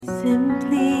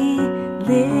Simply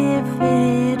live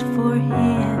it for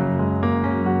Him.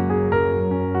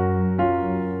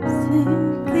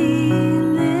 Simply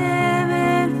live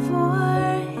it for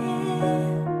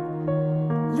Him.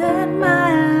 Let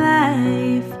my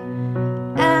life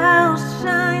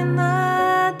outshine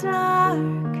the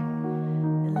dark.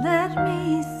 Let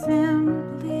me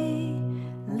simply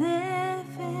live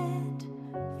it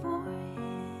for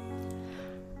Him.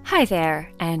 Hi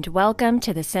there, and welcome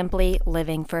to the Simply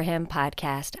Living for Him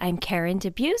podcast. I'm Karen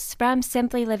DeBuse from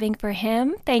Simply Living for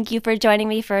Him. Thank you for joining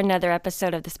me for another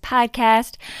episode of this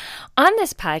podcast. On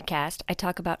this podcast, I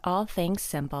talk about all things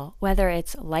simple, whether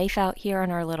it's life out here on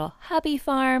our little hubby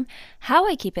farm, how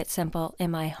I keep it simple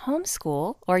in my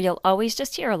homeschool, or you'll always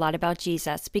just hear a lot about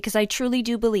Jesus, because I truly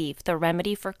do believe the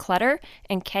remedy for clutter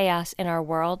and chaos in our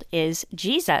world is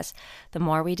Jesus. The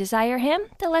more we desire Him,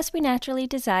 the less we naturally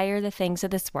desire the things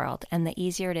of this world, and the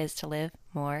easier it is to live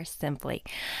more simply.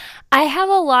 I have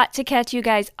a lot to catch you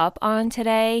guys up on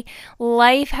today.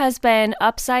 Life has been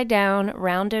upside down,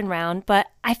 round and round, but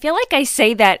I feel like I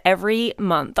say that every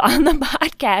month on the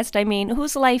podcast. I mean,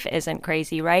 whose life isn't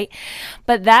crazy, right?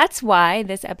 But that's why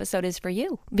this episode is for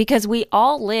you, because we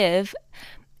all live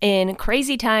in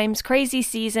crazy times, crazy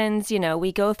seasons. You know,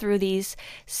 we go through these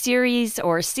series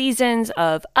or seasons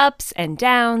of ups and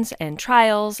downs and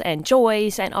trials and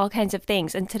joys and all kinds of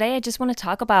things. And today I just want to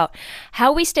talk about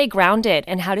how we stay grounded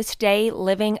and how to stay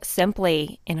living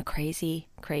simply in a crazy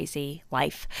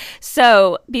life.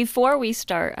 So before we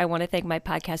start, I want to thank my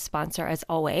podcast sponsor, as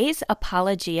always,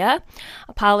 Apologia.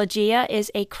 Apologia is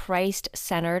a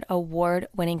Christ-centered,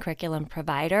 award-winning curriculum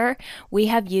provider. We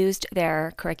have used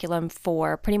their curriculum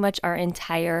for pretty much our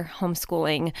entire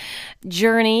homeschooling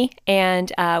journey,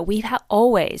 and we have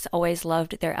always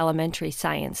loved their elementary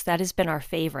science. That has been our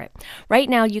favorite. Right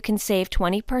now, you can save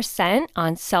 20%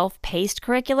 on self-paced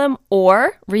curriculum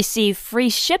or receive free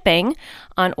shipping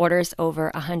on orders over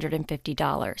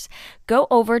 $150. Go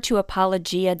over to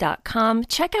apologia.com.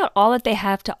 Check out all that they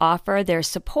have to offer. There's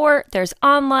support, there's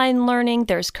online learning,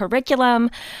 there's curriculum.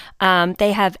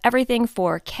 They have everything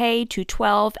for K to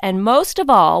 12. And most of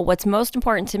all, what's most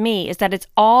important to me is that it's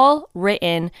all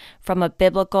written from a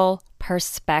biblical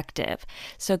perspective.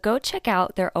 So go check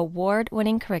out their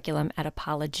award-winning curriculum at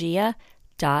apologia.com.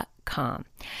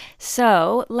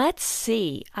 So let's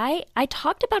see. I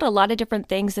talked about a lot of different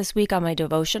things this week on my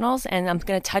devotionals, and I'm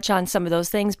going to touch on some of those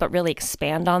things, but really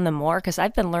expand on them more because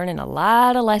I've been learning a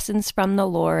lot of lessons from the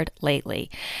Lord lately.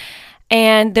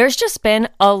 And there's just been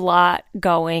a lot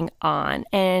going on,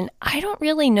 and I don't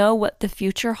really know what the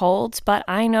future holds, but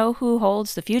I know who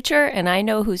holds the future, and I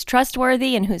know who's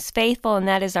trustworthy and who's faithful, and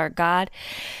that is our God.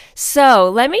 So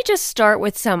let me just start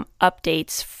with some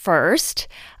updates first.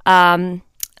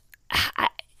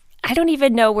 I don't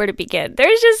even know where to begin.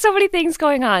 There's just so many things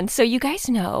going on. So you guys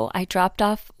know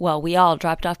we all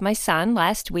dropped off my son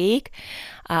last week.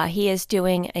 He is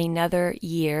doing another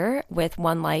year with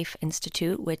One Life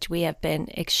Institute, which we have been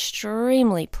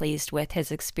extremely pleased with his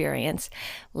experience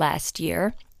last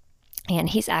year. And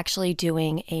he's actually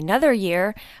doing another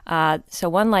year. So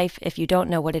One Life, if you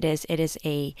don't know what it is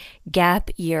a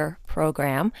gap year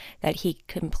program that he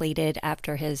completed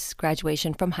after his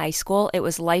graduation from high school. It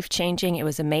was life-changing. It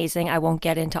was amazing. I won't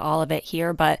get into all of it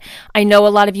here, but I know a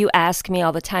lot of you ask me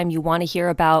all the time, you want to hear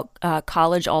about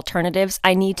college alternatives.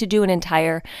 I need to do an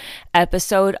entire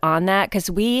episode on that because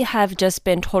we have just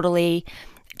been totally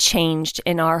changed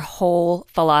in our whole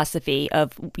philosophy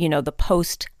of, the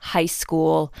post-high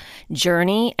school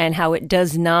journey and how it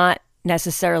does not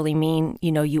necessarily mean,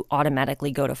 you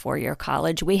automatically go to four-year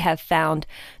college. We have found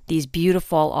these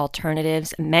beautiful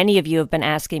alternatives. Many of you have been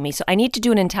asking me, so I need to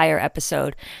do an entire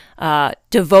episode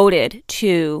devoted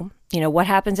to, what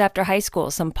happens after high school,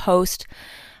 some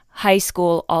post-high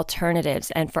school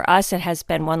alternatives. And for us, it has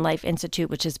been One Life Institute,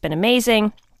 which has been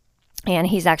amazing. And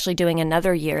he's actually doing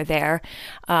another year there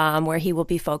where he will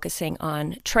be focusing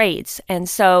on trades. And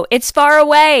so it's far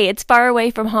away. It's far away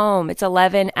from home. It's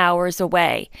 11 hours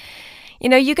away.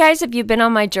 You guys, if you've been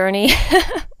on my journey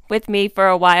with me for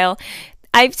a while,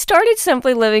 I've started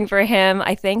Simply Living for Him.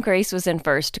 I think Grace was in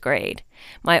first grade,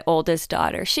 my oldest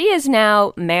daughter. She is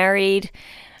now married,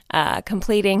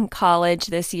 completing college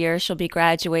this year. She'll be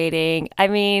graduating. I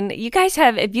mean, you guys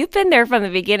if you've been there from the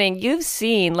beginning, you've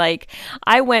seen,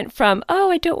 I went from,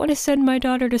 I don't want to send my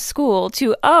daughter to school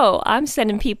to, I'm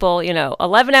sending people,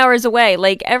 11 hours away.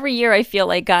 Every year I feel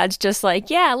like God's just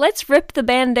yeah, let's rip the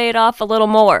Band-Aid off a little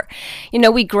more.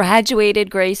 We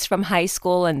graduated Grace from high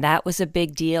school, and that was a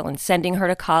big deal. And sending her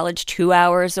to college 2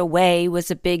 hours away was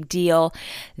a big deal.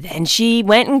 Then she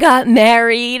went and got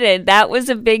married, and that was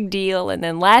a big deal. And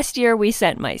then last last year we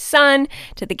sent my son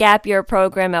to the gap year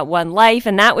program at One Life,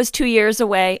 and that was 2 years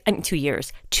away.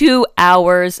 2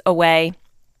 hours away.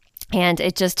 And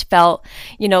it just felt,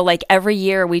 like every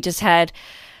year we just had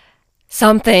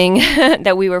something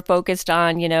that we were focused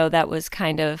on, that was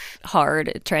kind of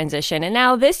hard transition. And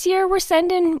now this year we're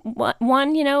sending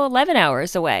one, 11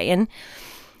 hours away. And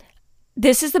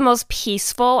this is the most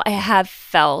peaceful I have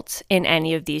felt in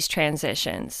any of these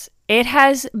transitions. It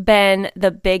has been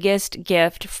the biggest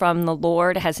gift from the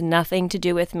Lord. It has nothing to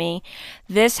do with me.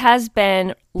 This has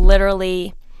been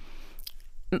literally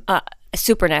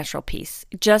supernatural peace,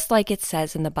 just like it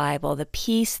says in the Bible, the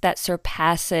peace that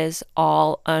surpasses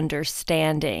all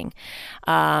understanding.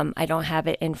 I don't have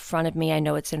it in front of me. I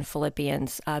know it's in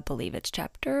Philippians. I believe it's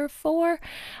chapter 4.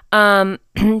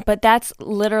 But that's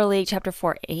literally chapter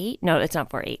 4:8. No, it's not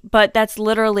 4:8. But that's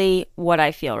literally what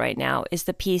I feel right now is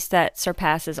the peace that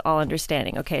surpasses all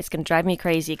understanding. Okay, it's going to drive me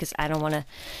crazy because I don't want to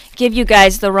give you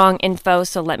guys the wrong info.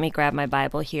 So let me grab my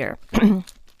Bible here and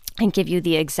give you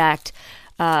the exact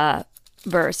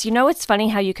verse. It's funny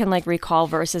how you can recall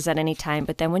verses at any time,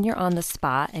 but then when you're on the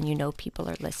spot and people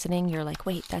are listening, you're like,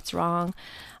 wait, that's wrong.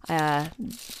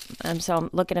 So I'm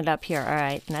looking it up here. All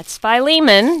right. And that's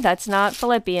Philemon. That's not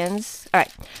Philippians. All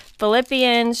right.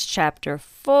 Philippians chapter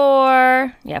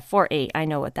 4. Yeah, 4:8. I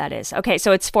know what that is. Okay,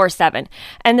 so it's 4:7.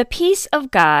 And the peace of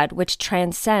God, which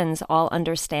transcends all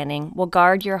understanding, will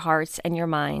guard your hearts and your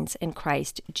minds in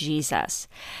Christ Jesus.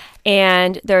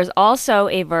 And there's also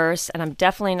a verse, and I'm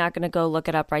definitely not going to go look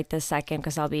it up right this second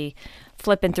because I'll be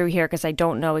flipping through here because I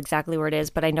don't know exactly where it is,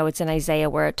 but I know it's in Isaiah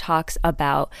where it talks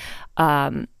about,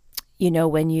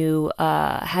 when you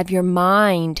have your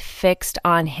mind fixed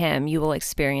on him, you will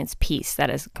experience peace. That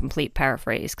is a complete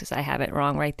paraphrase because I have it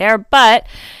wrong right there. But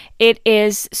it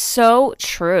is so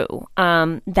true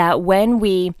that when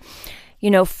we,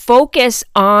 focus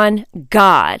on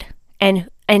God and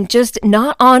just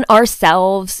not on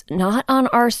ourselves, not on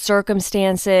our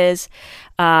circumstances.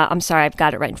 I'm sorry, I've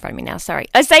got it right in front of me now. Sorry.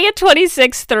 Isaiah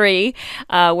 26:3,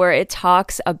 where it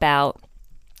talks about,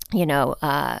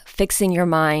 fixing your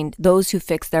mind. Those who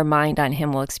fix their mind on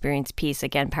him will experience peace.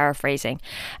 Again, paraphrasing.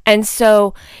 And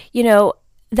so,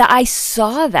 that I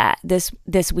saw that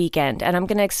this weekend, and I'm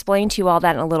going to explain to you all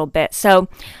that in a little bit. So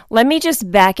let me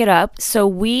just back it up. So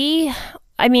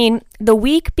the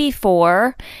week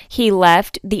before he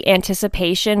left, the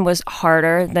anticipation was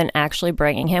harder than actually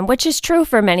bringing him, which is true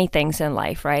for many things in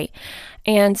life, right?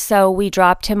 And so we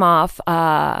dropped him off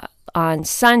on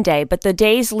Sunday, but the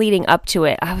days leading up to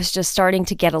it, I was just starting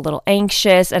to get a little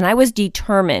anxious, and I was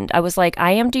determined. I was like,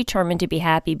 I am determined to be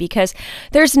happy because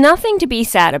there's nothing to be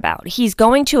sad about. He's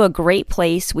going to a great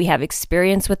place. We have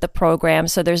experience with the program,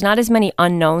 so there's not as many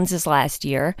unknowns as last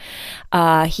year.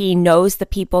 He knows the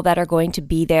people that are going to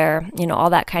be there, all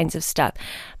that kinds of stuff,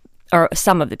 or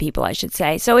some of the people, I should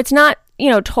say. So it's not,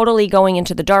 totally going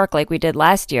into the dark like we did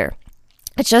last year.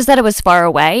 It's just that it was far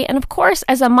away. And of course,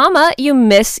 as a mama, you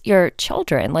miss your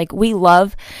children. We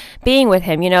love being with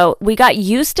him. We got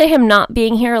used to him not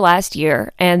being here last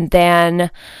year. And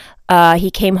then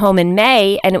he came home in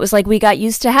May, and it was like we got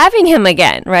used to having him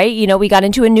again, right? We got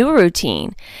into a new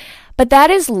routine. But that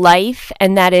is life,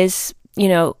 and that is,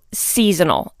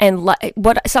 seasonal. And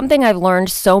something I've learned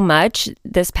so much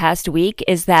this past week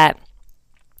is that,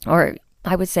 or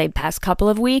I would say past couple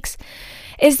of weeks,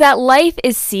 is that life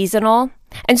is seasonal.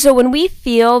 And so when we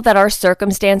feel that our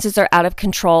circumstances are out of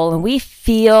control and we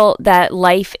feel that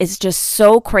life is just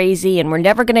so crazy and we're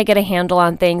never going to get a handle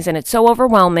on things and it's so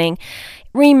overwhelming,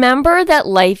 remember that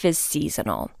life is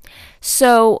seasonal.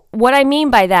 So what I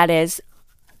mean by that is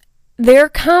there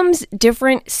comes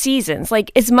different seasons.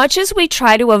 As much as we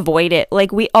try to avoid it,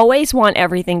 we always want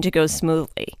everything to go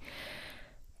smoothly.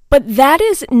 But that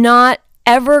is not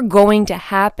ever going to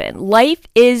happen. Life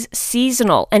is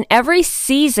seasonal, and every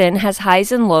season has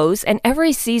highs and lows, and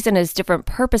every season has different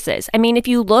purposes. If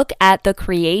you look at the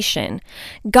creation,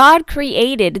 God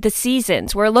created the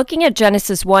seasons. We're looking at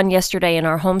Genesis 1 yesterday in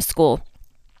our homeschool.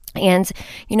 And,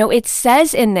 it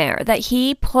says in there that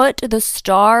he put the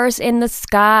stars in the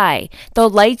sky, the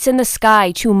lights in the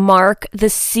sky to mark the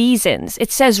seasons.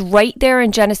 It says right there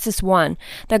in Genesis 1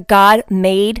 that God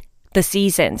made the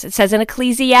seasons. It says in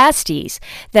Ecclesiastes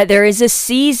that there is a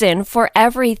season for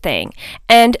everything.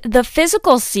 And the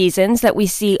physical seasons that we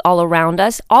see all around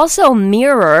us also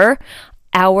mirror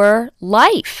our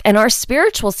life and our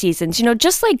spiritual seasons.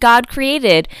 Just like God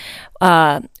created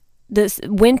this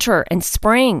winter and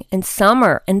spring and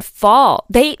summer and fall,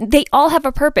 they all have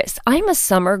a purpose. I'm a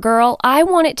summer girl. I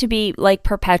want it to be like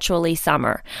perpetually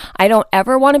summer. I don't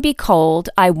ever want to be cold.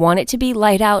 I want it to be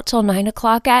light out till 9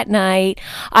 o'clock at night.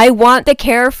 I want the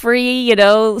carefree,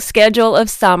 schedule of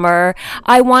summer.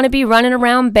 I want to be running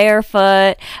around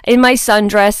barefoot in my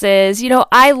sundresses.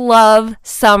 I love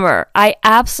summer. I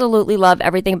absolutely love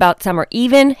everything about summer,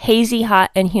 even hazy,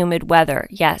 hot, and humid weather.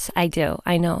 Yes, I do.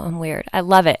 I know I'm weird. I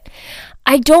love it.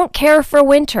 I don't care for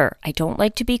winter. I don't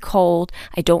like to be cold.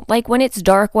 I don't like when it's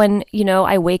dark when,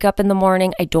 I wake up in the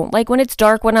morning. I don't like when it's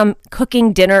dark when I'm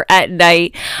cooking dinner at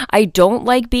night. I don't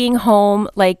like being home,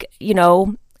 in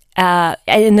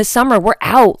the summer, we're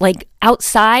out,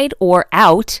 outside or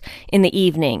out in the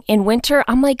evening. In winter,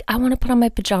 I'm like, I want to put on my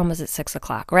pajamas at 6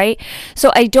 o'clock, right?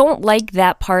 So I don't like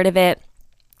that part of it.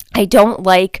 I don't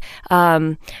like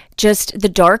just the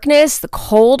darkness, the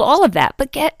cold, all of that.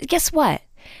 But guess what?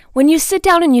 When you sit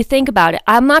down and you think about it,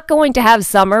 I'm not going to have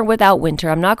summer without winter.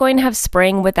 I'm not going to have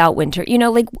spring without winter.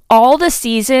 All the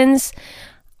seasons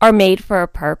are made for a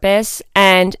purpose,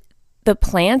 and the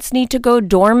plants need to go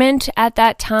dormant at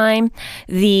that time.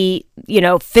 The,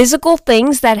 physical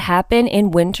things that happen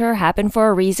in winter happen for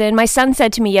a reason. My son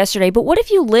said to me yesterday, but what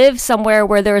if you live somewhere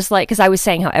where there's because I was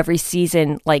saying how every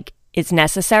season, is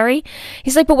necessary.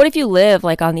 He's like, but what if you live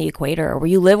on the equator, or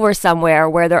you live somewhere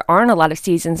where there aren't a lot of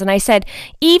seasons? And I said,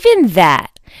 even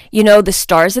that, the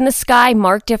stars in the sky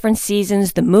mark different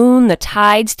seasons, the moon, the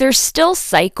tides, there's still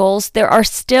cycles. There are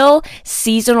still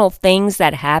seasonal things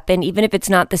that happen, even if it's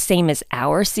not the same as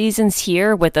our seasons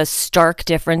here with a stark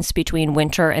difference between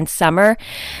winter and summer.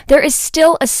 There is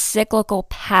still a cyclical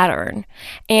pattern,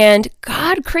 and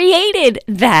God created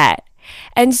that.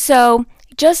 And so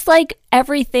just like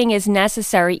everything is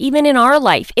necessary, even in our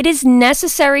life, it is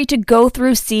necessary to go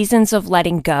through seasons of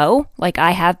letting go, like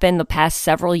I have been the past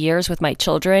several years with my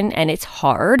children, and it's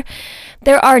hard.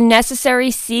 There are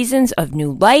necessary seasons of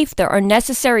new life. There are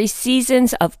necessary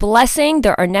seasons of blessing.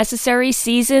 There are necessary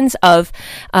seasons of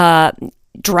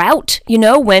drought,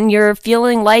 when you're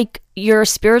feeling like you're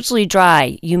spiritually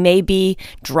dry. You may be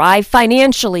dry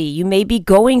financially. You may be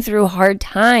going through hard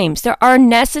times. There are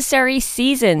necessary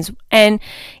seasons, and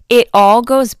it all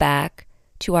goes back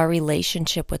to our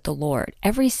relationship with the Lord.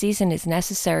 Every season is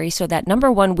necessary so that,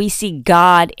 number one, we see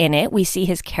God in it. We see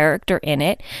his character in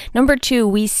it. Number two,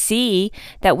 we see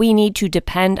that we need to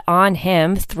depend on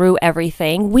him through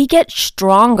everything. We get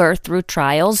stronger through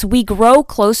trials. We grow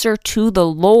closer to the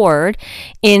Lord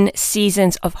in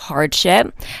seasons of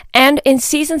hardship. And in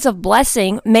seasons of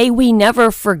blessing, may we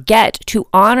never forget to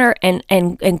honor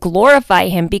and glorify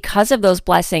him because of those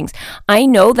blessings. I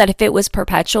know that if it was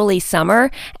perpetually summer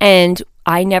and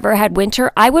I never had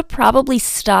winter, I would probably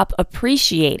stop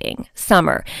appreciating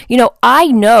summer. I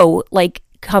know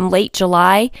come late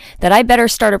July that I better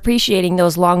start appreciating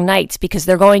those long nights because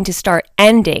they're going to start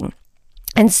ending.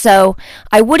 And so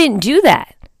I wouldn't do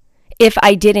that if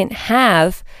I didn't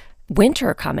have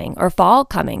winter coming or fall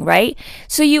coming, right?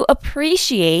 So you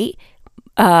appreciate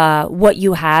what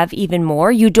you have even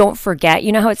more. You don't forget.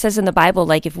 You know how it says in the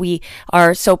Bible, if we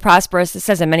are so prosperous, it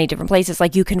says in many different places,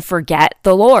 you can forget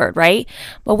the Lord, right?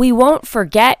 But we won't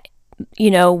forget,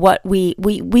 what we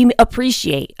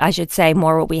appreciate, I should say,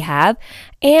 more what we have.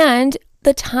 And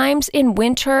the times in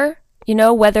winter,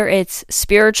 whether it's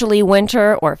spiritually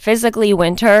winter or physically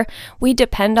winter, we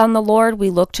depend on the Lord. We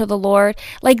look to the Lord.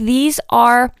 These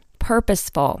are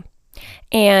purposeful.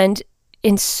 And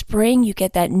in spring, you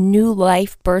get that new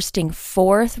life bursting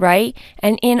forth, right?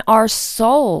 And in our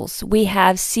souls, we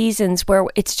have seasons where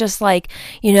it's just it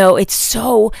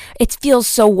feels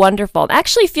so wonderful. I'm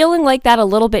actually feeling like that a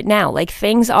little bit now,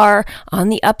 things are on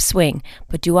the upswing.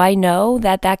 But do I know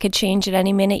that could change at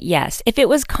any minute? Yes. If it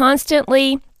was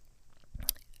constantly,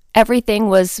 everything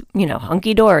was,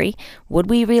 hunky-dory, would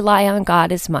we rely on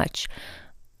God as much?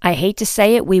 I hate to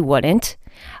say it, we wouldn't.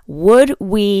 Would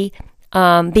we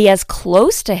be as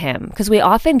close to him? Because we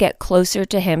often get closer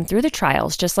to him through the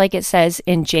trials, just like it says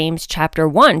in James chapter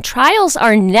 1. Trials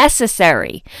are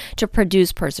necessary to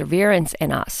produce perseverance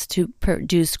in us, to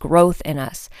produce growth in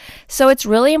us. So it's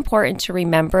really important to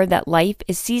remember that life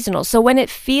is seasonal. So when it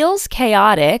feels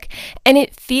chaotic and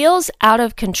it feels out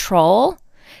of control,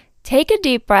 take a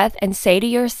deep breath and say to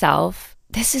yourself,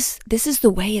 this is the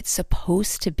way it's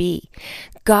supposed to be.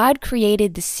 God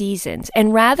created the seasons,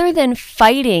 and rather than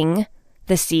fighting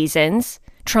the seasons,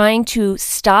 trying to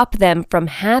stop them from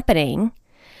happening,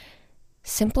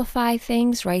 simplify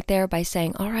things right there by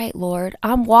saying, all right, Lord,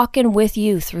 I'm walking with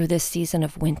you through this season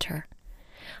of winter.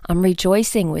 I'm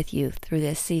rejoicing with you through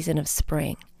this season of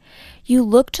spring. you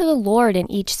look to the Lord in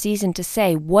each season to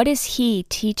say, what is He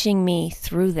teaching me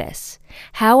through this?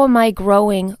 How am I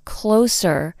growing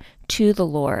closer to the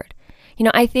Lord?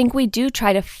 I think we do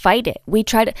try to fight it. We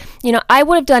try to, I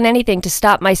would have done anything to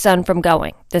stop my son from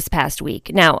going this past week.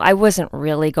 Now, I wasn't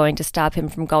really going to stop him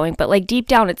from going, but like deep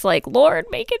down, it's like, Lord,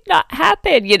 make it not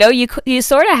happen. You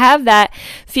sort of have that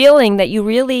feeling that you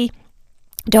really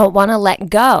don't want to let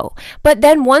go. But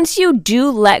then once you do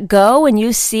let go and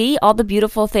you see all the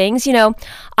beautiful things,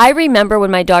 I remember when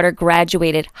my daughter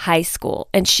graduated high school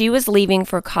and she was leaving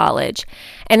for college,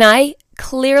 and I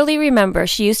clearly remember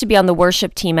she used to be on the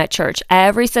worship team at church.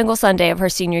 Every single Sunday of her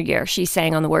senior year, she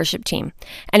sang on the worship team.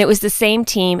 And it was the same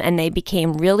team, and they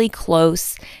became really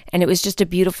close. And it was just a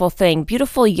beautiful thing.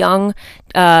 Beautiful young,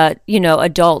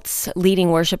 adults leading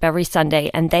worship every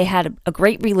Sunday. And they had a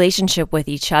great relationship with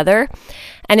each other.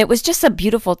 And it was just a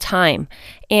beautiful time.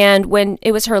 And when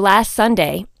it was her last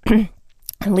Sunday,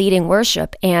 leading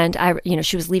worship, and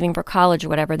she was leaving for college or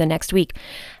whatever the next week,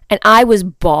 and I was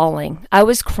bawling. I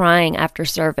was crying after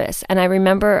service. And I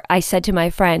remember I said to my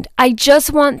friend, I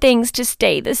just want things to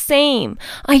stay the same.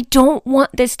 I don't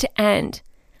want this to end.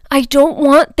 I don't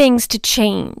want things to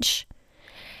change.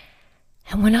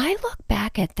 And when I look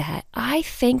back at that, I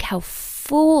think how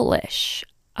foolish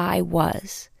I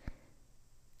was.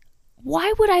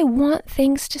 Why would I want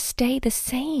things to stay the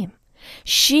same?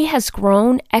 She has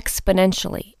grown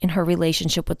exponentially in her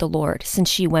relationship with the Lord since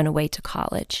she went away to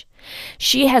college.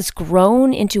 She has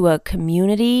grown into a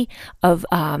community of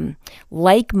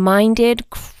like-minded,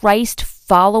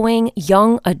 Christ-following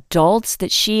young adults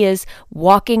that she is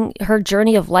walking her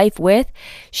journey of life with.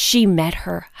 She met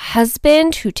her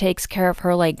husband, who takes care of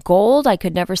her like gold. I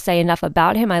could never say enough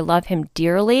about him. I love him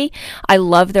dearly. I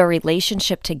love their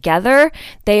relationship together.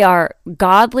 They are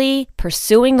godly,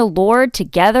 pursuing the Lord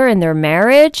together in their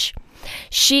marriage.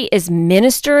 She is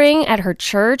ministering at her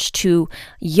church to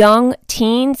young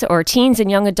teens or teens and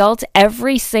young adults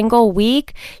every single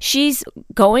week. She's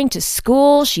going to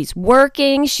school. She's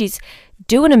working. She's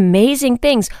doing amazing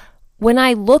things. When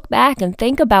I look back and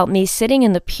think about me sitting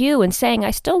in the pew and saying,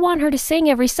 I still want her to sing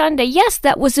every Sunday. Yes,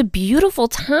 that was a beautiful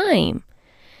time.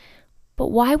 But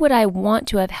why would I want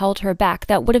to have held her back?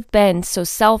 That would have been so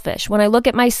selfish. When I look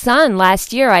at my son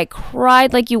last year, I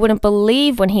cried like you wouldn't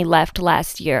believe when he left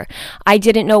last year. I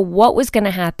didn't know what was going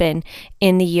to happen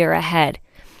in the year ahead.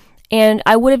 And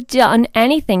I would have done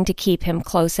anything to keep him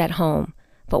close at home.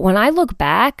 But when I look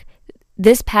back,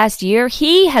 this past year,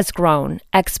 he has grown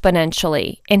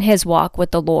exponentially in his walk with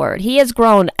the Lord. He has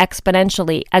grown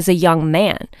exponentially as a young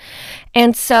man.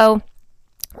 And so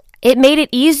it made it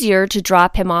easier to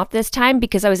drop him off this time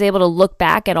because I was able to look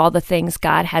back at all the things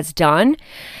God has done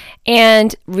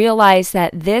and realize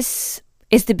that this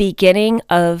is the beginning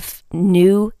of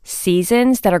new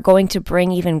seasons that are going to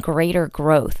bring even greater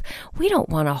growth. We don't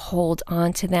want to hold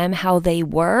on to them how they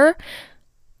were.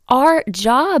 Our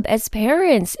job as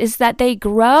parents is that they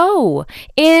grow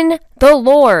in the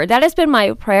Lord. That has been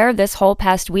my prayer this whole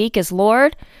past week is,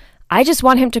 Lord, I just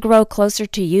want him to grow closer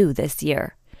to you this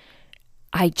year.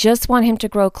 I just want him to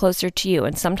grow closer to you.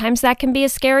 And sometimes that can be a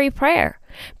scary prayer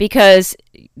because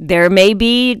there may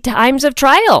be times of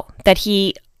trial that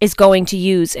he is going to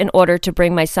use in order to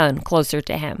bring my son closer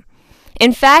to him.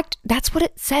 In fact, that's what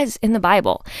it says in the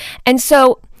Bible. And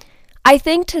so I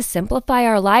think to simplify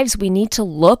our lives, we need to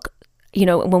look,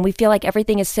 when we feel like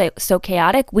everything is so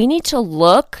chaotic, we need to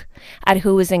look at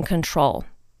who is in control.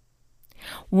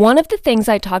 One of the things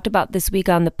I talked about this week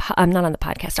on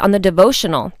the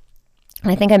devotional,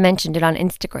 and I think I mentioned it on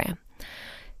Instagram.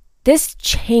 This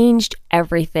changed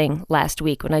everything last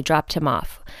week when I dropped him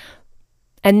off.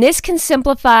 And this can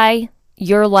simplify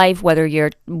your life, whether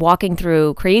you're walking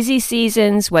through crazy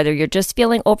seasons, whether you're just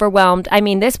feeling overwhelmed. I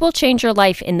mean, this will change your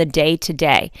life in the day to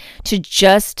day to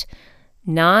just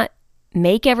not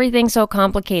make everything so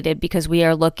complicated because we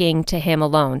are looking to him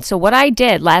alone. So what I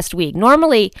did last week,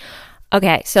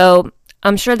 so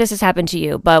I'm sure this has happened to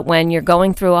you, but when you're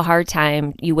going through a hard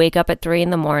time, you wake up at 3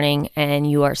 a.m. and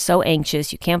you are so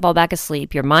anxious, you can't fall back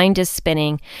asleep, your mind is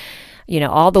spinning,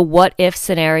 all the what if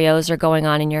scenarios are going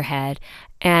on in your head.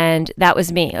 And that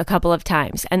was me a couple of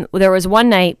times. And there was one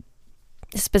night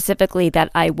specifically that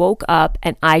I woke up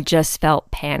and I just felt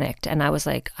panicked. And I was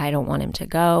like, I don't want him to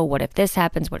go. What if this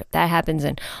happens? What if that happens?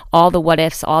 And all the what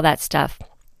ifs, all that stuff.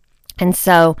 And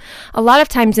so a lot of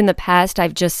times in the past,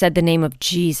 I've just said the name of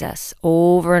Jesus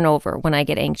over and over when I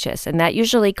get anxious, and that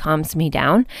usually calms me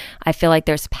down. I feel like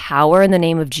there's power in the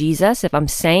name of Jesus. If I'm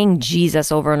saying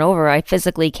Jesus over and over, I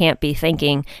physically can't be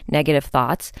thinking negative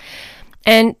thoughts.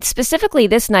 And specifically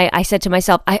this night, I said to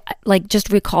myself, I like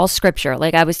just recall scripture.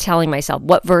 Like I was telling myself,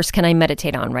 what verse can I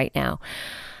meditate on right now?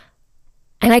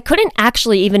 And I couldn't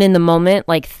actually, even in the moment,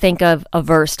 like think of a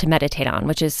verse to meditate on,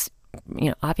 which is,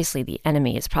 obviously the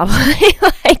enemy is probably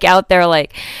like out there,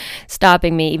 like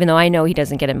stopping me, even though I know he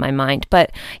doesn't get in my mind.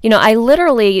 But, I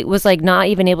literally was like not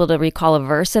even able to recall a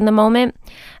verse in the moment.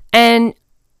 And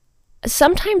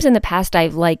sometimes in the past,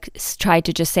 I've like tried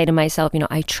to just say to myself,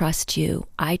 I trust you,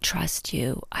 I trust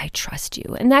you, I trust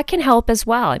you. And that can help as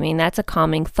well. I mean, that's a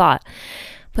calming thought.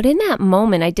 But in that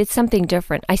moment, I did something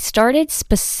different. I started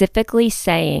specifically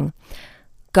saying,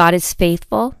 God is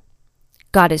faithful,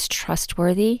 God is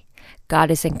trustworthy,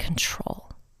 God is in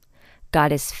control.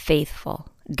 God is faithful,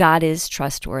 God is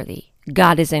trustworthy,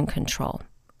 God is in control.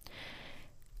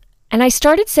 And I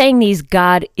started saying these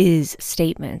God is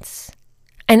statements.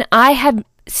 And I have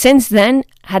since then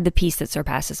had the peace that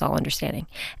surpasses all understanding.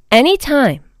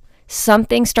 Anytime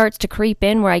something starts to creep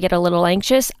in where I get a little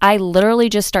anxious, I literally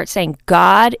just start saying,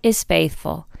 God is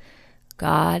faithful,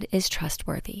 God is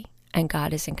trustworthy, and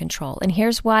God is in control. And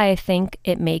here's why I think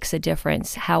it makes a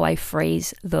difference how I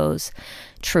phrase those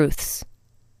truths.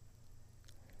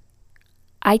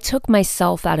 I took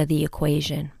myself out of the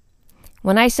equation.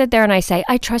 When I sit there and I say,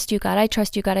 I trust you, God, I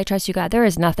trust you, God, I trust you, God, there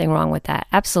is nothing wrong with that.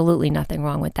 Absolutely nothing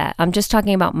wrong with that. I'm just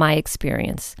talking about my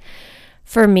experience.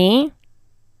 For me,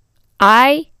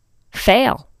 I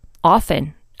fail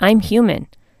often. I'm human.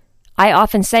 I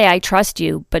often say I trust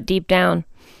you, but deep down,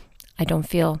 I don't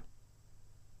feel,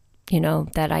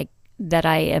 that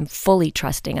I am fully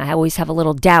trusting. I always have a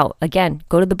little doubt. Again,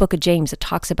 go to the book of James. It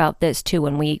talks about this too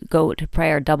when we go to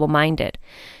prayer double-minded.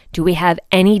 Do we have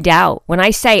any doubt? When I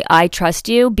say I trust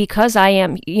you, because I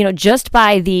am, just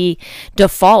by the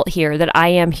default here that I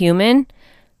am human,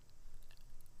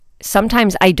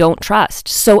 sometimes I don't trust.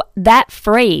 So that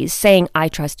phrase saying, I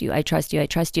trust you, I trust you, I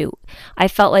trust you, I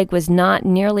felt like was not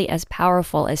nearly as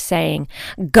powerful as saying,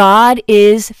 God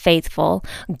is faithful,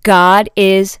 God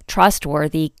is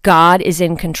trustworthy, God is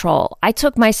in control. I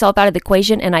took myself out of the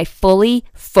equation and I fully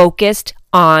focused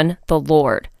on the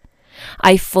Lord.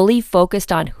 I fully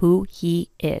focused on who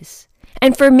He is.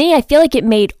 And for me, I feel like it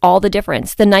made all the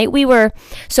difference. The night we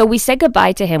said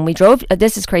goodbye to Him.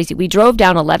 This is crazy. We drove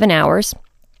down 11 hours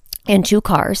in 2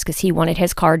 cars because He wanted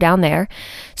His car down there.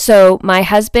 So my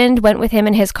husband went with him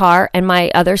in his car and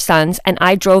my other sons, and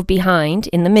I drove behind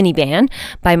in the minivan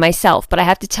by myself. But I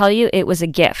have to tell you, it was a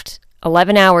gift.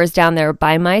 11 hours down there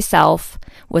by myself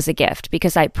was a gift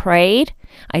because I prayed.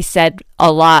 I said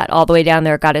a lot all the way down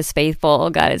there. God is faithful.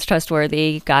 God is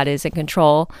trustworthy. God is in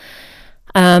control.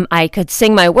 I could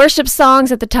sing my worship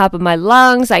songs at the top of my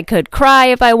lungs. I could cry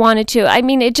if I wanted to. I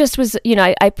mean, it just was,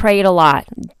 I prayed a lot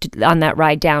on that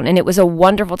ride down, and it was a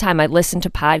wonderful time. I listened to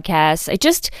podcasts. I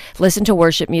just listened to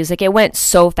worship music. It went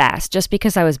so fast just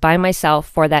because I was by myself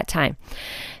for that time.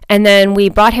 And then we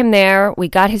brought him there. We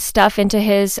got his stuff into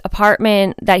his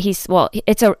apartment that he's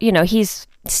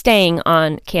staying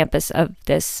on campus of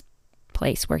this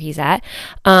place where he's at.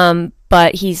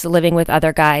 But he's living with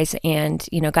other guys and,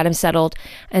 got him settled.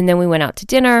 And then we went out to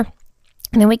dinner.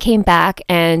 And then we came back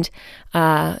and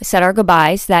said our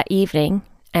goodbyes that evening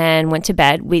and went to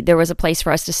bed. There was a place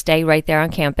for us to stay right there on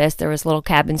campus. There was little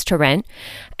cabins to rent.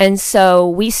 And so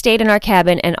we stayed in our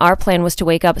cabin, and our plan was to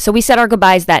wake up. So we said our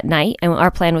goodbyes that night, and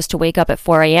our plan was to wake up at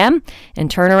 4 a.m. and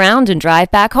turn around and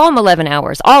drive back home 11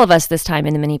 hours, all of us this time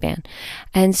in the minivan.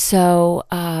 And so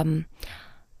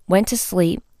went to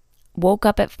sleep, woke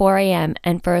up at 4 a.m.,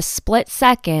 and for a split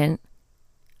second,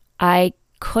 I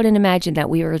couldn't imagine that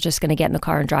we were just going to get in the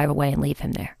car and drive away and leave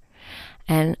him there.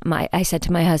 And I said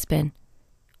to my husband,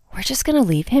 we're just going to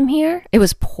leave him here? It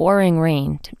was pouring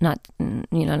rain, not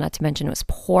to mention it was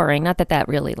pouring. Not that that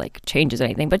really like changes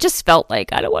anything, but just felt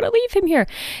like I don't want to leave him here.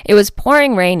 It was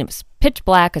pouring rain. It was pitch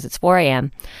black because it's 4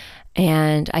 a.m.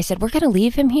 And I said, we're going to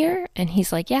leave him here? And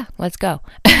he's like, yeah, let's go.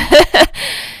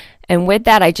 And with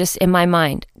that, I just, in my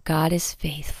mind, God is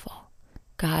faithful.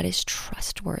 God is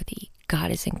trustworthy. God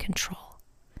is in control.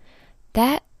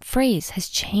 That phrase has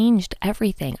changed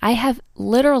everything. I have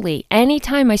literally,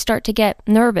 anytime I start to get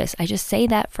nervous, I just say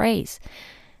that phrase.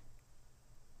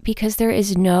 Because there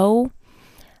is no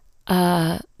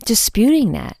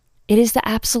disputing that. It is the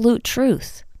absolute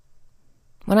truth.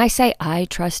 When I say I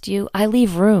trust you, I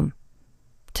leave room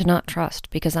to not trust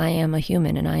because I am a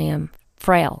human and I am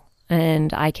frail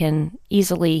and I can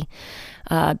easily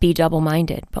be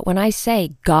double-minded. But when I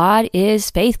say God is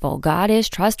faithful, God is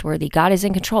trustworthy, God is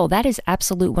in control, that is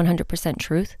absolute 100%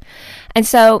 truth. And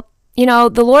so,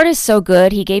 the Lord is so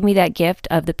good. He gave me that gift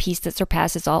of the peace that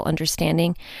surpasses all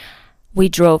understanding. We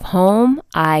drove home.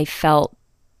 I felt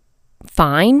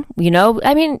fine.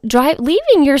 Leaving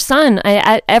your son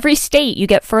at every state, you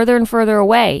get further and further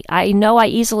away. I know I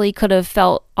easily could have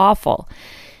felt awful,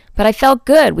 but I felt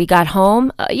good. We got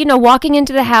home, walking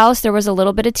into the house, there was a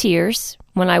little bit of tears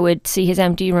when I would see his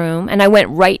empty room, and I went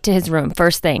right to his room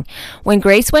first thing. When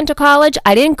Grace went to college,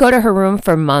 I didn't go to her room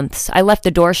for months. I left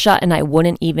the door shut and I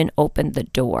wouldn't even open the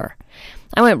door.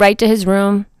 I went right to his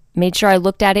room, made sure I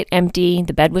looked at it empty.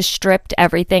 The bed was stripped,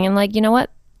 everything. And you know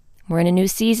what? We're in a new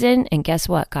season, and guess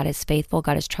what? God is faithful.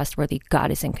 God is trustworthy.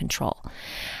 God is in control.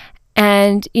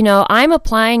 And, I'm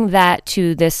applying that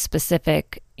to this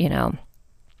specific,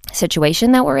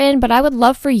 situation that we're in, but I would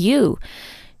love for you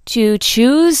to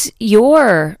choose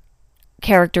your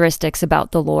characteristics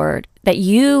about the Lord that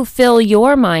you fill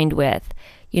your mind with.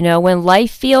 When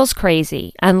life feels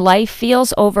crazy and life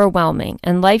feels overwhelming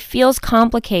and life feels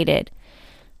complicated,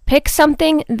 pick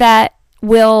something that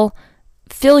will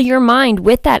fill your mind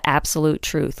with that absolute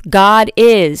truth. God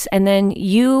is, and then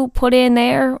you put in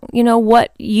there,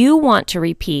 what you want to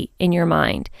repeat in your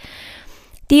mind.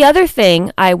 The other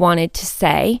thing I wanted to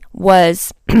say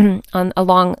was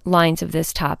along lines of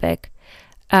this topic.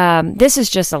 This is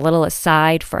just a little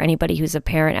aside for anybody who's a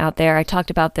parent out there. I talked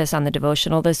about this on the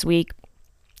devotional this week.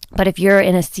 But if you're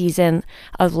in a season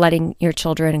of letting your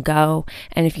children go,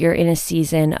 and if you're in a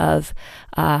season of,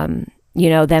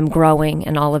 them growing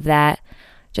and all of that,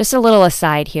 just a little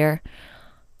aside here.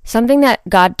 Something that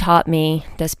God taught me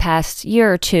this past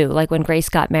year or two, like when Grace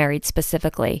got married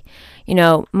specifically,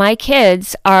 my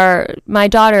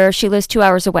daughter, she lives 2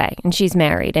 hours away and she's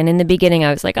married. And in the beginning,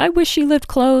 I was like, I wish she lived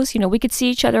close. We could see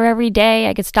each other every day.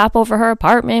 I could stop over her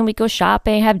apartment. We go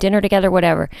shopping, have dinner together,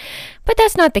 whatever. But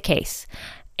that's not the case.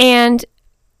 And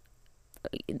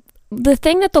the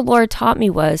thing that the Lord taught me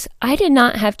was I did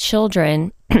not have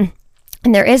children.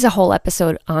 And there is a whole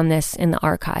episode on this in the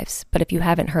archives, but if you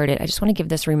haven't heard it, I just want to give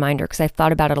this reminder because I've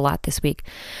thought about it a lot this week.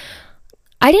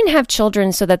 I didn't have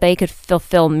children so that they could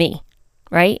fulfill me,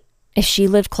 right? If she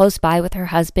lived close by with her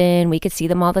husband, we could see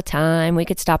them all the time. We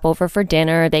could stop over for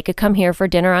dinner. They could come here for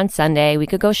dinner on Sunday. We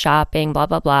could go shopping, blah,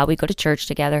 blah, blah. We go to church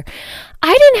together.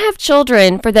 I didn't have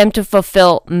children for them to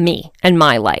fulfill me and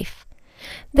my life.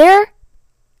 Their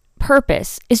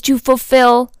purpose is to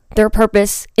fulfill their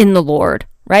purpose in the Lord.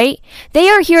 Right? They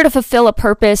are here to fulfill a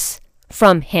purpose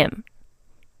from Him,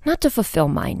 not to fulfill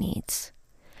my needs.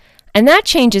 And that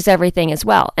changes everything as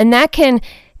well. And that can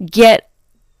get,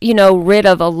 rid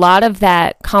of a lot of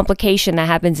that complication that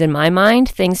happens in my mind.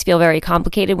 Things feel very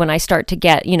complicated when I start to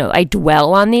get, I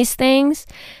dwell on these things.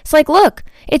 It's like, look,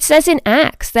 it says in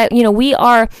Acts that,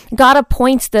 God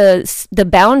appoints the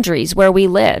boundaries where we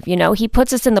live. He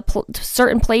puts us in the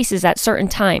certain places at certain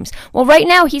times. Well, right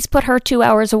now He's put her 2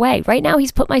 hours away. Right now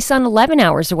He's put my son 11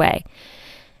 hours away.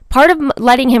 Part of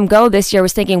letting him go this year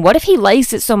was thinking, what if he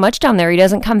likes it so much down there he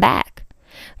doesn't come back?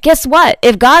 Guess what?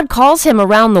 If God calls him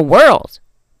around the world,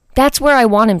 that's where I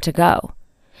want him to go.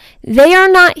 They are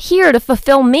not here to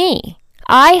fulfill me.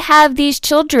 I have these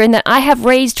children that I have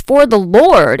raised for the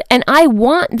Lord, and I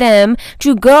want them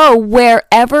to go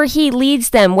wherever He leads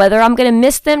them, whether I'm going to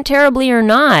miss them terribly or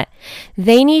not.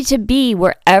 They need to be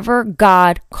wherever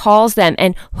God calls them.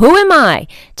 And who am I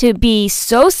to be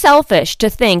so selfish to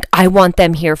think I want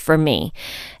them here for me?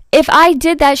 If I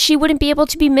did that, she wouldn't be able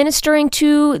to be ministering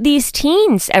to these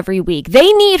teens every week.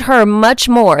 They need her much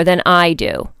more than I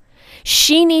do.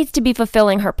 She needs to be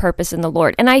fulfilling her purpose in the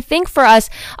Lord. And I think for us,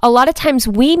 a lot of times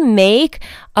we make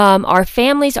our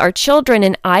families, our children,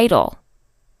 an idol.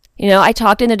 I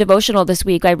talked in the devotional this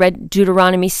week. I read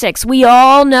Deuteronomy 6. We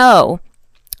all know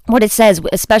what it says,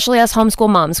 especially us homeschool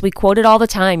moms. We quote it all the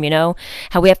time,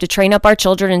 how we have to train up our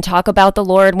children and talk about the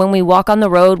Lord when we walk on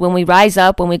the road, when we rise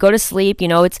up, when we go to sleep.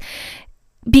 It's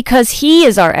because He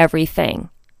is our everything.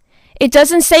 It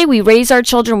doesn't say we raise our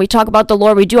children, we talk about the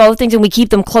Lord, we do all the things and we keep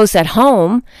them close at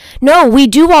home. No, we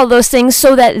do all those things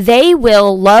so that they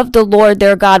will love the Lord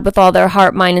their God with all their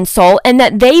heart, mind, and soul, and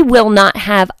that they will not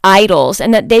have idols,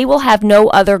 and that they will have no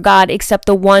other God except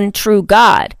the one true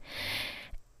God.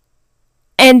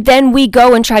 And then we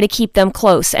go and try to keep them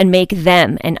close and make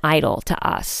them an idol to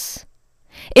us.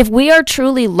 If we are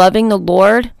truly loving the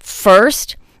Lord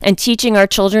first and teaching our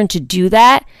children to do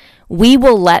that, we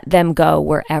will let them go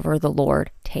wherever the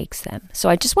Lord takes them. So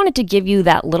I just wanted to give you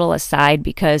that little aside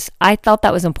because I felt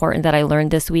that was important that I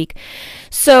learned this week.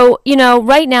 So,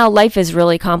 right now life is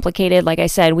really complicated. Like I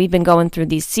said, we've been going through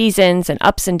these seasons and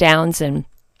ups and downs, and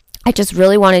I just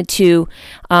really wanted to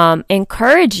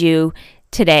encourage you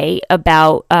today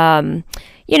about,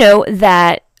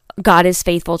 that God is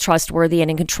faithful, trustworthy, and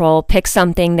in control. Pick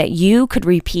something that you could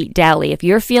repeat daily. If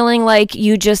you're feeling like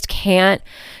you just can't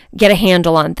get a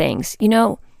handle on things,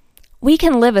 we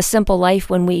can live a simple life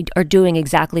when we are doing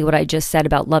exactly what I just said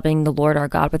about loving the Lord our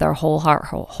God with our whole heart,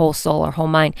 whole soul, our whole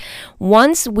mind.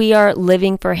 Once we are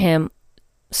living for him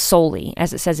solely,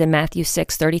 as it says in Matthew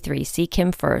 6:33, seek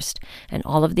him first, and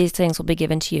all of these things will be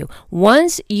given to you.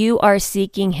 Once you are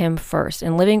seeking him first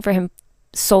and living for him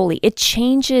solely, it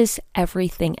changes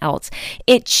everything else.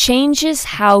 It changes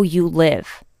how you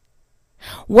live.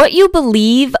 What you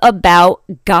believe about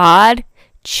God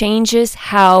changes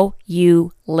how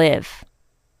you live.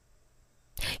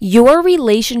 Your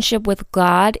relationship with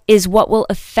God is what will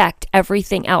affect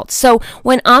everything else. So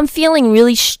when I'm feeling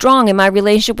really strong in my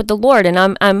relationship with the Lord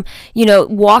and I'm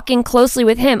walking closely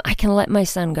with him, I can let my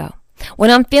son go.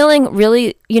 When I'm feeling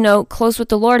really, close with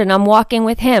the Lord and I'm walking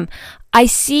with him, I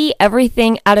see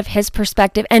everything out of his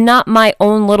perspective and not my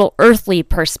own little earthly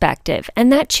perspective.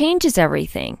 And that changes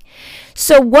everything.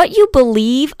 So what you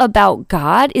believe about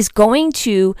God is going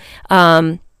to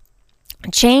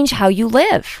change how you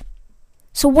live.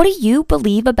 So what do you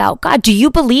believe about God? Do you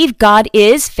believe God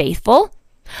is faithful?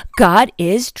 God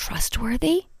is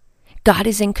trustworthy? God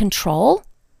is in control?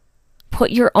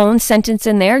 Put your own sentence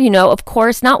in there, of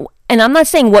course, not. And I'm not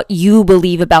saying what you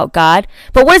believe about God,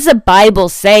 but what does the Bible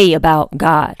say about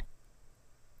God?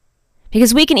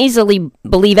 Because we can easily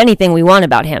believe anything we want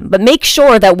about him, but make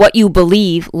sure that what you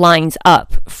believe lines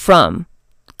up from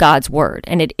God's word,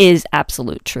 and it is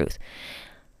absolute truth.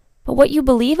 But what you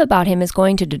believe about him is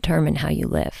going to determine how you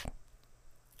live.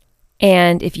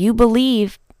 And if you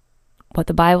believe what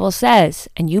the Bible says,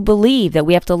 and you believe that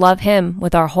we have to love him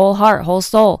with our whole heart, whole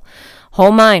soul,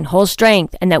 whole mind, whole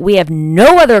strength, and that we have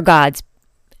no other gods,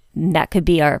 that could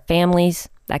be our families,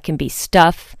 that can be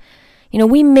stuff.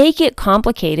 We make it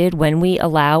complicated when we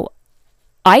allow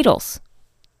idols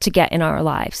to get in our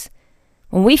lives.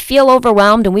 When we feel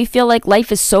overwhelmed and we feel like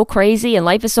life is so crazy and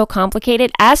life is so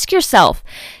complicated, ask yourself,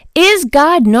 is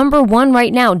God number one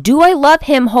right now? Do I love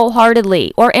him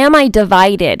wholeheartedly, or am I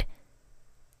divided?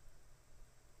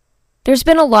 There's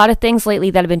been a lot of things lately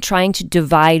that have been trying to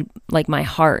divide like my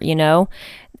heart,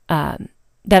 that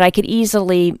I could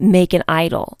easily make an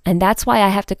idol. And that's why I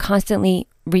have to constantly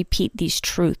repeat these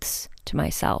truths to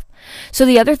myself. So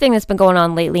the other thing that's been going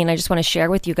on lately, and I just want to share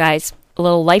with you guys a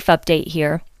little life update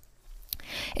here,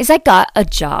 is I got a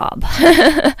job.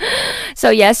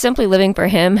 So yes, Simply Living for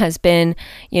Him has been,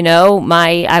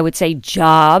 my, I would say,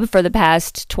 job for the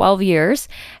past 12 years.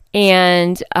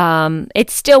 And it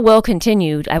still will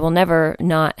continue. I will never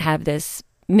not have this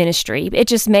ministry. It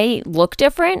just may look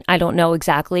different. I don't know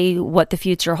exactly what the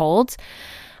future holds.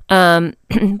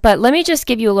 But let me just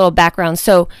give you a little background.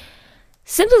 So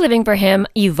Simply Living for Him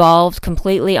evolved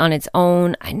completely on its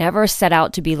own. I never set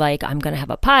out to be like, I'm going to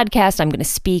have a podcast. I'm going to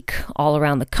speak all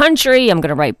around the country. I'm going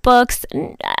to write books.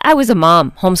 I was a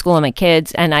mom homeschooling my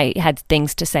kids, and I had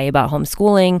things to say about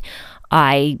homeschooling.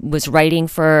 I was writing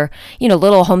for,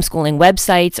 little homeschooling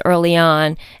websites early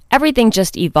on. Everything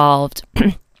just evolved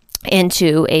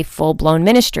into a full-blown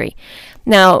ministry.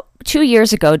 Now, 2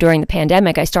 years ago during the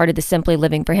pandemic, I started the Simply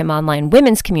Living for Him online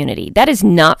women's community. That is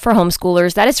not for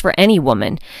homeschoolers. That is for any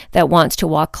woman that wants to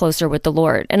walk closer with the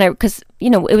Lord. And because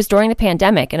it was during the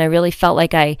pandemic, and I really felt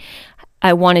like I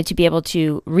wanted to be able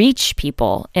to reach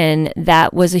people, and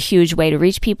that was a huge way to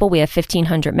reach people. We have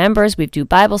 1,500 members. We do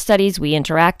Bible studies. We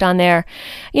interact on there.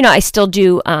 I still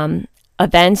do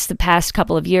events the past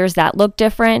couple of years that look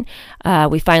different.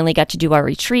 We finally got to do our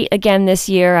retreat again this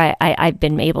year. I've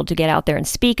been able to get out there and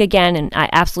speak again, and I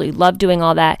absolutely love doing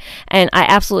all that. And I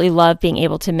absolutely love being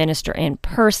able to minister in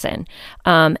person.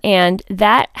 And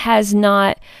that has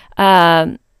not,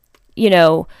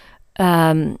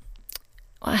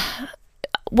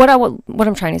 what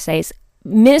I'm trying to say is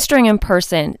ministering in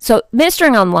person. So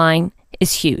ministering online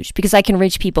is huge because I can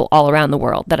reach people all around the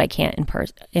world that I can't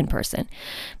in person.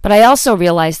 But I also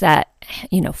realize that,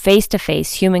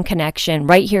 face-to-face human connection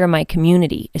right here in my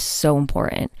community is so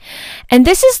important. And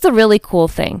this is the really cool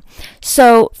thing.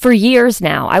 So for years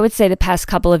now, I would say the past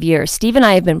couple of years, Steve and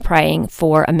I have been praying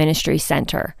for a ministry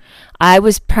center. I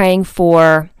was praying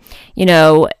for,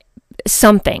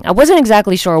 something. I wasn't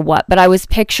exactly sure what, but I was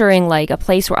picturing like a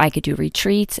place where I could do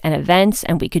retreats and events,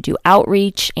 and we could do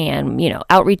outreach and,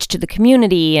 outreach to the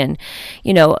community. And,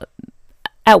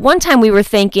 at one time we were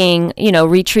thinking,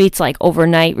 retreats, like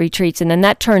overnight retreats, and then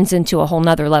that turns into a whole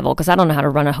nother level because I don't know how to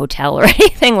run a hotel or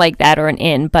anything like that, or an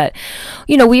inn. But,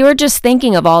 we were just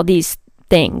thinking of all these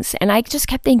things. And I just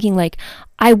kept thinking like,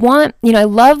 I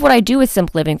love what I do with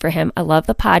Simply Living for Him. I love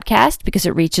the podcast because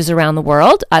it reaches around the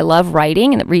world. I love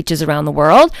writing and it reaches around the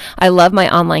world. I love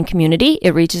my online community.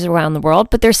 It reaches around the world.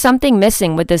 But there's something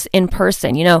missing with this in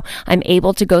person. I'm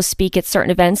able to go speak at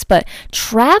certain events, but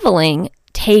traveling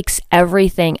takes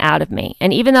everything out of me.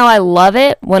 And even though I love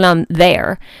it when I'm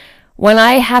there, when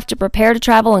I have to prepare to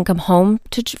travel and come home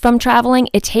from traveling,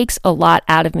 it takes a lot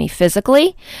out of me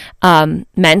physically,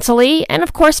 mentally, and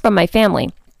of course from my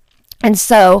family. And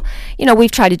so,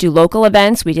 we've tried to do local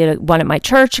events. We did one at my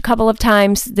church a couple of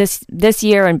times this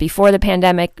year and before the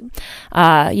pandemic.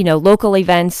 Local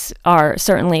events are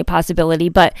certainly a possibility,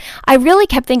 but I really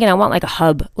kept thinking I want like a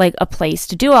hub, like a place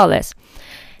to do all this.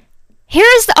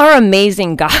 Here's our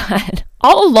amazing God.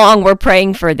 All along, we're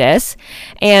praying for this,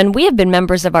 and we have been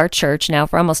members of our church now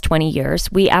for almost 20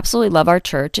 years. We absolutely love our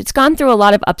church. It's gone through a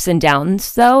lot of ups and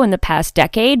downs, though, in the past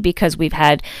decade because we've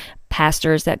had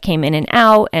pastors that came in and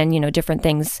out and, different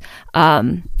things,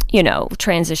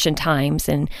 transition times.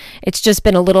 And it's just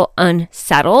been a little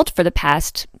unsettled for the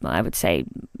past, I would say,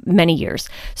 many years.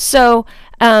 So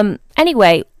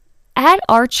anyway, at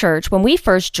our church, when we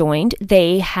first joined,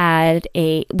 we have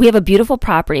a beautiful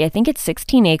property. I think it's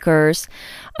 16 acres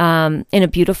in a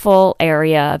beautiful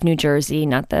area of New Jersey,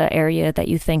 not the area that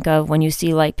you think of when you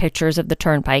see like pictures of the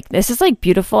turnpike. This is like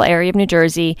beautiful area of New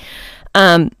Jersey.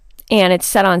 And it's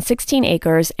set on 16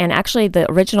 acres. And actually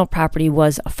the original property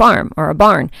was a farm or a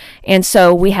barn. And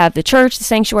so we have the church, the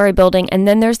sanctuary building, and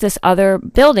then there's this other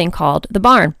building called the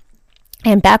barn.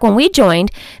 And back when we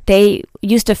joined, they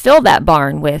used to fill that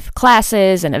barn with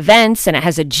classes and events, and it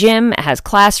has a gym, it has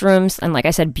classrooms, and like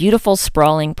I said, beautiful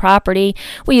sprawling property.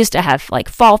 We used to have like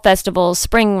fall festivals,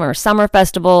 spring or summer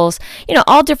festivals,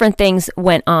 all different things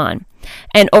went on.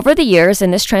 And over the years in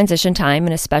this transition time,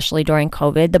 and especially during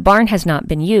COVID, the barn has not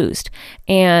been used.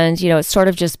 And, it's sort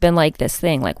of just been like this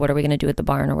thing, like, what are we going to do with the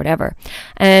barn or whatever?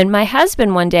 And my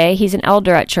husband one day, he's an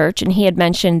elder at church, and he had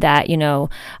mentioned that,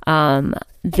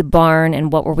 the barn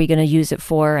and what were we going to use it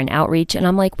for and outreach. And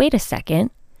I'm like, wait a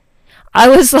second. I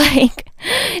was like,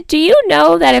 do you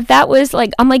know that if that was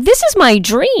like, I'm like, this is my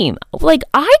dream. Like,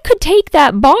 I could take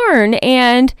that barn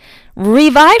and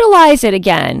revitalize it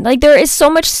again. Like, there is so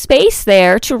much space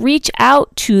there to reach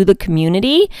out to the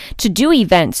community, to do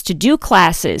events, to do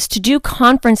classes, to do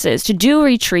conferences, to do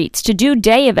retreats, to do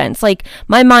day events. Like,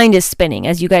 my mind is spinning.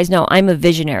 As you guys know, I'm a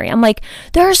visionary. I'm like,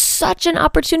 there's such an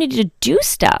opportunity to do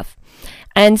stuff.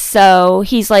 And so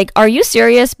he's like, are you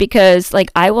serious? Because like,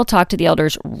 I will talk to the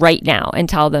elders right now and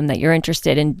tell them that you're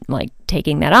interested in like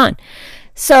taking that on.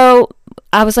 So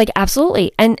I was like,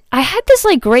 absolutely. And I had this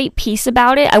like great peace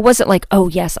about it. I wasn't like, oh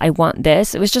yes, I want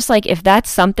this. It was just like, if that's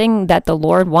something that the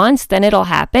Lord wants, then it'll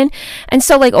happen. And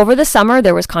so like over the summer,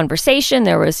 there was conversation,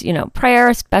 there was, prayer,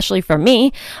 especially for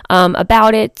me,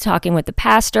 about it, talking with the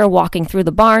pastor, walking through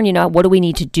the barn, what do we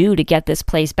need to do to get this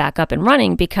place back up and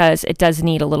running? Because it does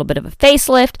need a little bit of a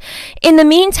facelift. In the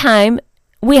meantime,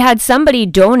 we had somebody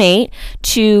donate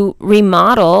to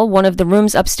remodel one of the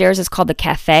rooms upstairs. It's called the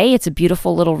cafe. It's a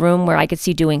beautiful little room where I could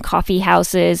see doing coffee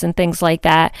houses and things like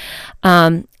that.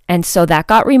 And so that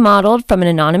got remodeled from an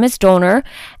anonymous donor.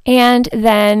 And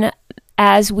then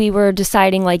as we were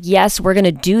deciding like, yes, we're going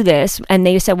to do this. And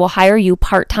they said, we'll hire you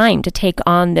part-time to take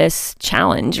on this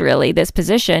challenge, really, this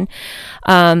position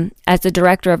as the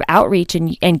director of outreach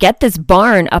and get this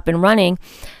barn up and running.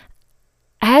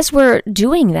 As we're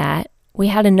doing that, we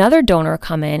had another donor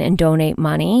come in and donate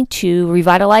money to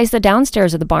revitalize the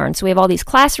downstairs of the barn. So we have all these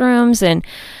classrooms, and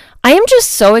I am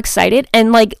just so excited.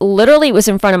 And like literally it was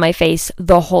in front of my face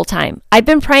the whole time. I've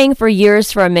been praying for years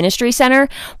for a ministry center,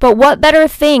 but what better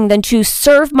thing than to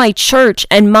serve my church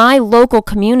and my local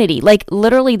community? Like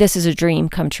literally this is a dream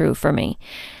come true for me.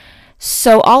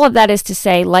 So all of that is to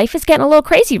say, life is getting a little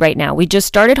crazy right now. We just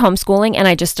started homeschooling and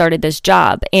I just started this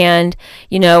job, and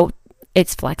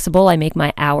it's flexible. I make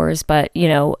my hours, but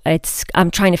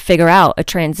I'm trying to figure out a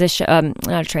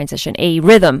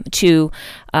rhythm to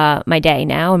my day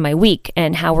now and my week,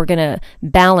 and how we're going to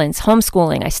balance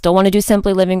homeschooling. I still want to do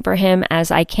Simply Living for Him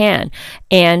as I can,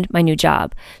 and my new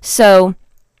job.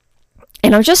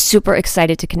 And I'm just super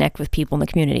excited to connect with people in the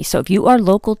community. So if you are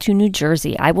local to New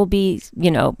Jersey, I will be,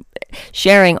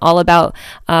 sharing all about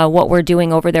what we're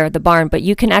doing over there at the barn. But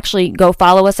you can actually go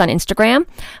follow us on Instagram,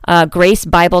 Grace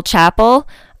Bible Chapel.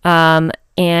 And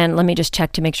let me just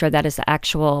check to make sure that is the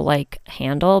actual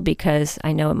handle, because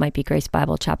I know it might be Grace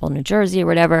Bible Chapel, New Jersey or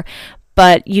whatever.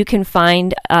 But you can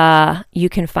find it on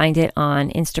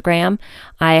Instagram.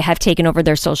 I have taken over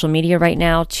their social media right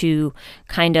now to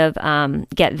kind of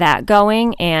get that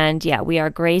going. And yeah, we are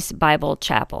Grace Bible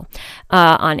Chapel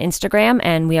on Instagram,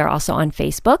 and we are also on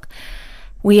Facebook.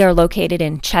 We are located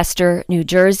in Chester, New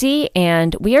Jersey,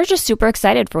 and we are just super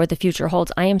excited for what the future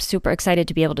holds. I am super excited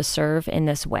to be able to serve in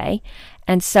this way.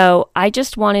 And so I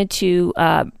just wanted to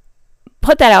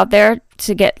put that out there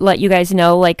to let you guys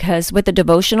know, like, because with the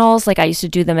devotionals, like I used to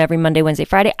do them every Monday, Wednesday,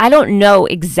 Friday. I don't know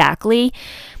exactly.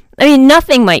 I mean,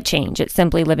 nothing might change at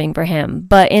Simply Living for Him.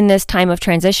 But in this time of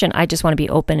transition, I just want to be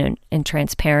open and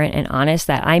transparent and honest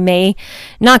that I may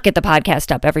not get the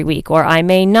podcast up every week, or I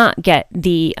may not get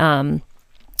the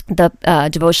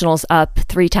devotionals up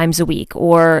 3 times a week,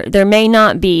 or there may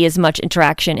not be as much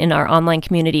interaction in our online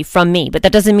community from me. But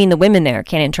that doesn't mean the women there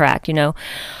can't interact, you know.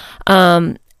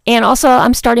 And also,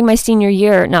 I'm starting my senior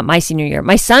year, not my senior year,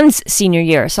 my son's senior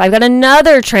year. So I've got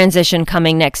another transition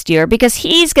coming next year because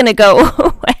he's going to go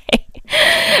away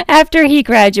after he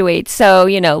graduates. So,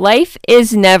 you know, life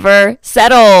is never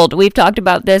settled. We've talked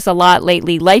about this a lot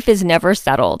lately. Life is never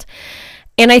settled.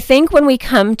 And I think when we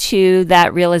come to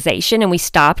that realization and we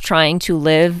stop trying to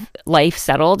live life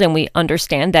settled and we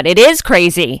understand that it is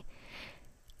crazy,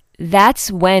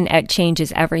 that's when it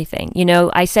changes everything. You know,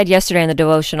 I said yesterday in the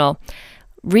devotional,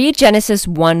 read Genesis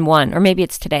 1:1, or maybe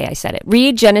it's today I said it.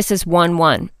 Read Genesis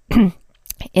 1:1.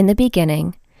 In the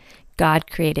beginning, God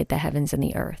created the heavens and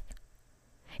the earth.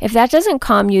 If that doesn't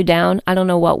calm you down, I don't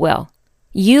know what will.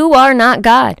 You are not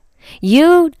God.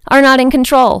 You are not in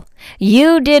control.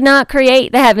 You did not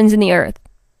create the heavens and the earth.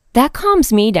 That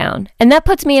calms me down, and that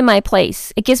puts me in my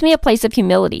place. It gives me a place of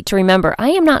humility to remember I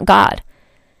am not God.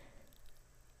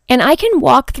 And I can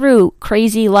walk through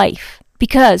crazy life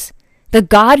because the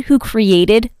God who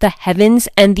created the heavens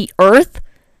and the earth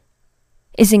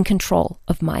is in control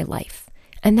of my life.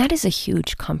 And that is a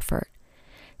huge comfort.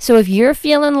 So if you're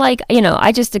feeling like, you know,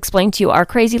 I just explained to you our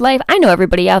crazy life, I know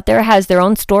everybody out there has their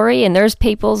own story, and there's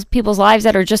people's lives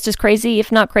that are just as crazy,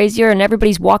 if not crazier, and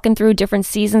everybody's walking through different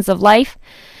seasons of life.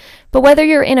 But whether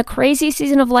you're in a crazy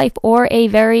season of life or a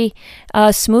very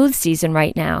smooth season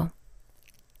right now,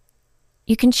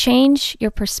 you can change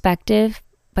your perspective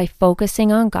by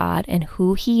focusing on God and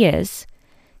who He is.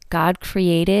 God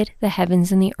created the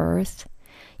heavens and the earth.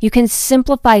 You can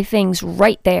simplify things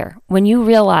right there when you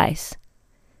realize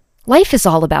life is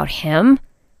all about Him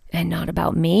and not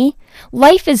about me.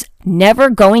 Life is never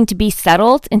going to be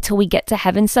settled until we get to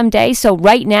heaven someday. So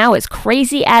right now, as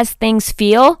crazy as things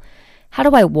feel, how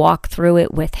do I walk through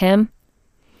it with Him?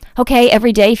 Okay,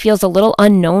 every day feels a little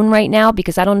unknown right now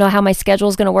because I don't know how my schedule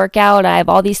is going to work out. I have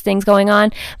all these things going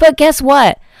on. But guess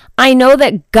what? I know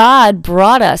that God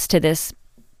brought us to this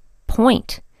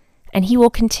point, and He will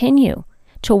continue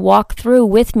to walk through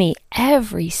with me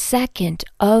every second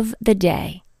of the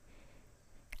day.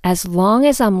 As long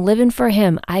as I'm living for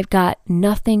Him, I've got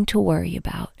nothing to worry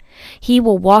about. He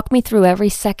will walk me through every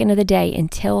second of the day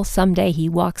until someday He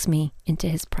walks me into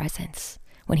His presence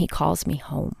when He calls me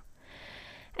home.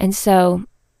 And so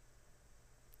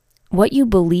what you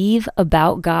believe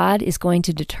about God is going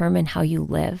to determine how you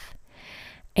live.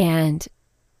 And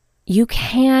you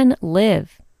can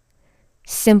live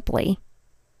simply,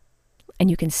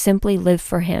 and you can simply live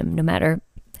for Him no matter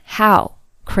how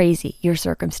crazy your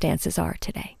circumstances are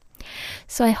today.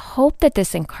 So I hope that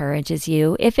this encourages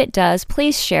you. If it does,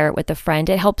 please share it with a friend.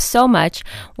 It helps so much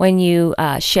when you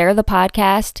share the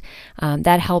podcast.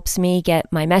 That helps me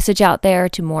get my message out there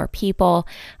to more people.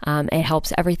 It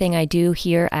helps everything I do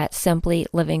here at Simply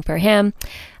Living for Him.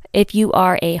 If you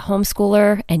are a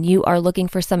homeschooler and you are looking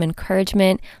for some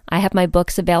encouragement, I have my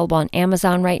books available on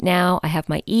Amazon right now. I have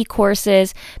my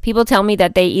e-courses. People tell me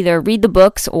that they either read the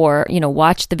books or,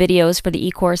 watch the videos for the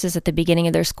e-courses at the beginning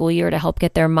of their school year to help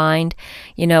get their mind,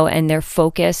 and their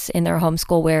focus in their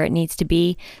homeschool where it needs to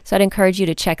be. So I'd encourage you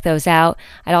to check those out.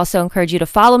 I'd also encourage you to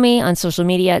follow me on social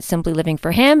media at Simply Living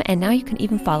for Him. And now you can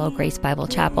even follow Grace Bible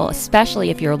Chapel, especially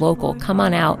if you're local. Come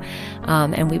on out,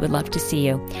 and we would love to see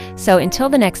you. So until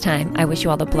the next time, I wish you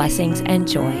all the blessings and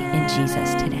joy in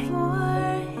Jesus today.